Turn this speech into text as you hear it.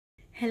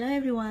Hello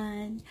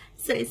everyone.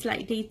 So it's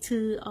like day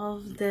 2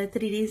 of the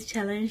 3 days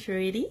challenge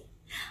already.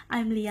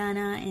 I'm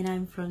Liyana and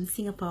I'm from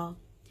Singapore.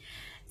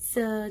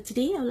 So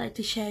today I would like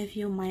to share with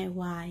you my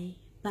why.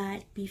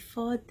 But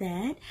before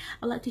that,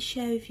 I would like to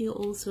share with you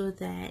also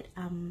that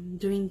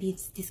during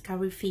this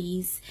discovery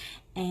phase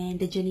and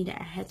the journey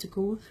that I had to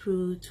go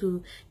through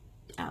to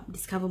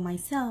discover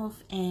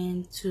myself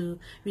and to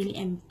really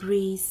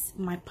embrace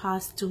my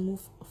past to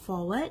move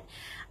forward,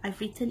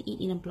 I've written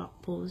it in a blog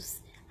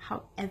post.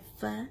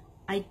 However,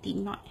 I did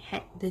not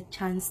have the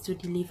chance to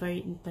deliver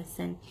it in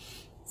person,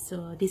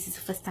 so this is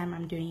the first time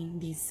I'm doing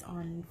this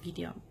on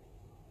video.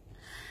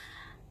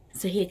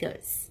 So here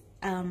goes.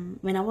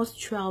 When I was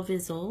 12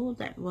 years old,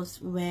 that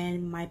was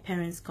when my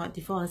parents got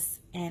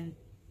divorced, and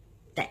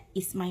that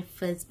is my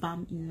first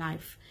bump in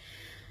life.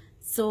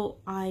 So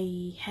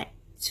I had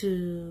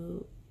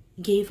to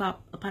give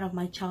up a part of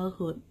my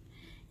childhood,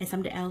 as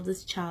I'm the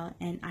eldest child,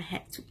 and I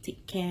have to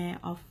take care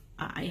of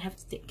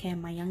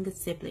my younger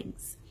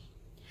siblings,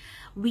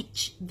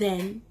 which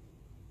then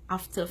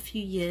after a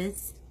few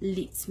years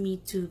leads me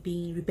to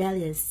being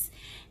rebellious.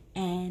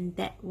 And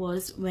that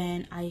was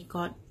when I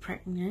got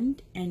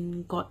pregnant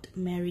and got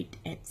married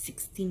at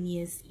 16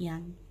 years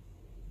young.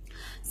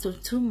 So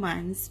 2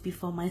 months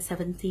before my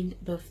 17th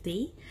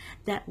birthday,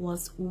 that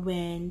was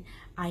when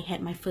I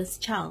had my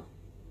first child.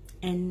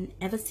 And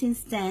ever since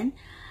then,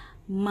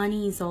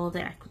 money is all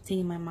that I could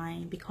think in my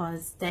mind,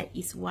 because that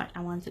is what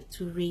I wanted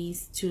to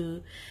raise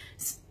to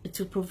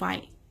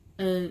provide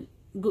a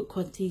good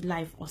quality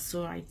life, or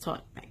so I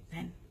thought back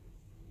then.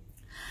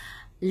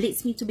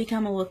 Leads me to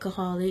become a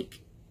workaholic,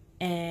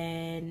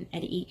 and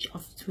at the age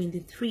of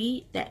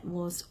 23, that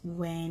was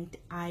when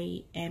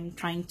I am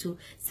trying to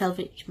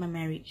salvage my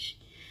marriage.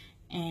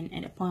 And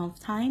at that point of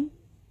time,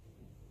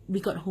 we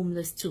got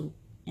homeless too,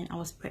 and I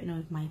was pregnant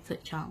with my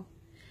 3rd child.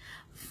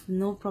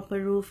 No proper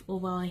roof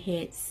over our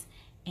heads,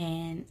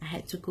 and I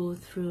had to go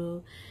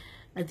through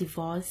a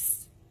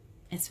divorce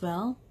as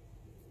well.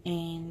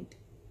 And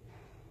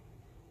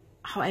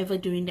however,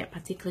 during that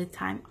particular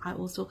time, I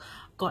also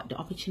got the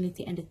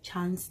opportunity and the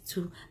chance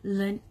to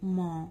learn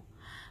more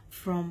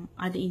from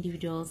other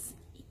individuals.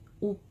 It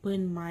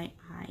opened my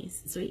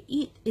eyes. So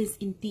it is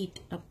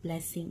indeed a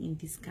blessing in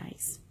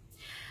disguise.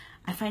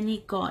 I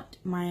finally got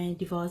my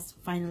divorce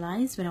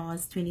finalized when I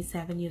was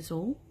 27 years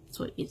old.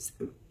 So it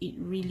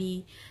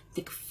really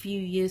took a few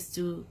years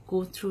to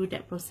go through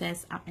that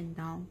process, up and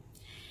down.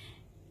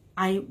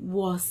 I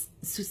was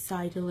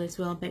suicidal as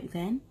well back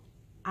then.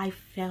 I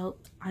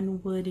felt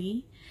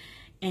unworthy,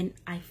 and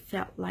I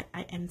felt like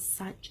I am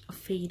such a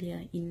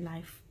failure in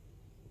life.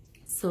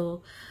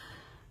 So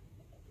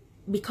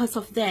because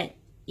of that,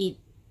 it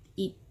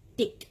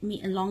took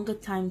me a longer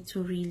time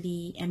to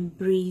really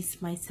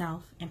embrace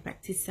myself and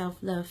practice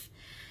self-love.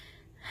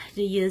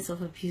 The years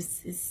of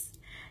abuse is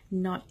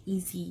not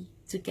easy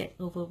to get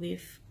over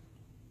with.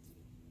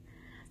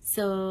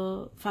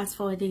 So fast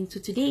forwarding to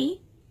today,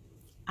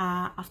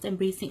 after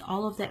embracing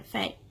all of that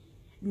fact,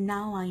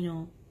 now I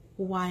know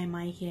why am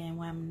I here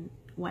and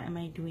what am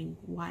I doing,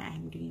 why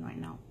I'm doing right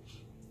now.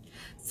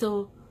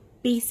 So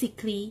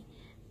basically,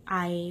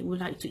 I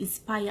would like to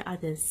inspire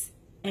others,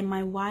 and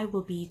my why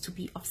will be to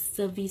be of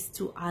service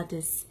to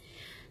others,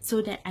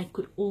 so that I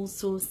could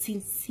also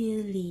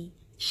sincerely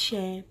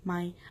share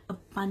my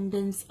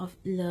abundance of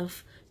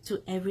love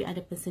to every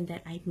other person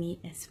that I meet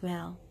as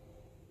well.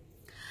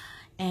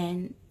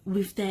 And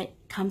with that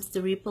comes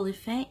the ripple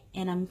effect,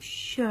 and I'm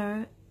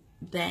sure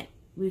that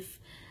with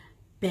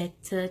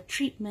better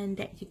treatment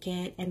that you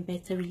get and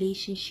better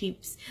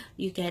relationships,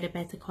 you get a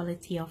better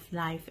quality of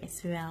life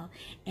as well,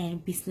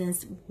 and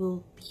business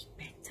will be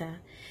better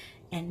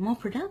and more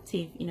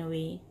productive in a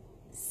way.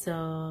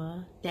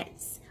 So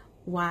that's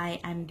why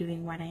I'm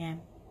doing what I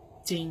am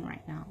doing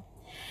right now.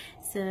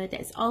 So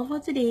that's all for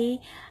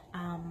today.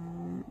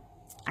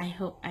 I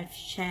hope I've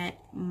shared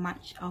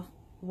much of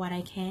what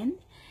I can,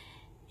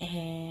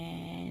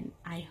 and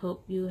I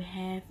hope you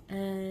have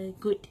a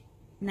good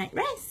night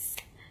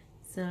rest.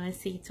 So I'll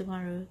see you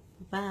tomorrow.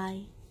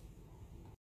 Bye.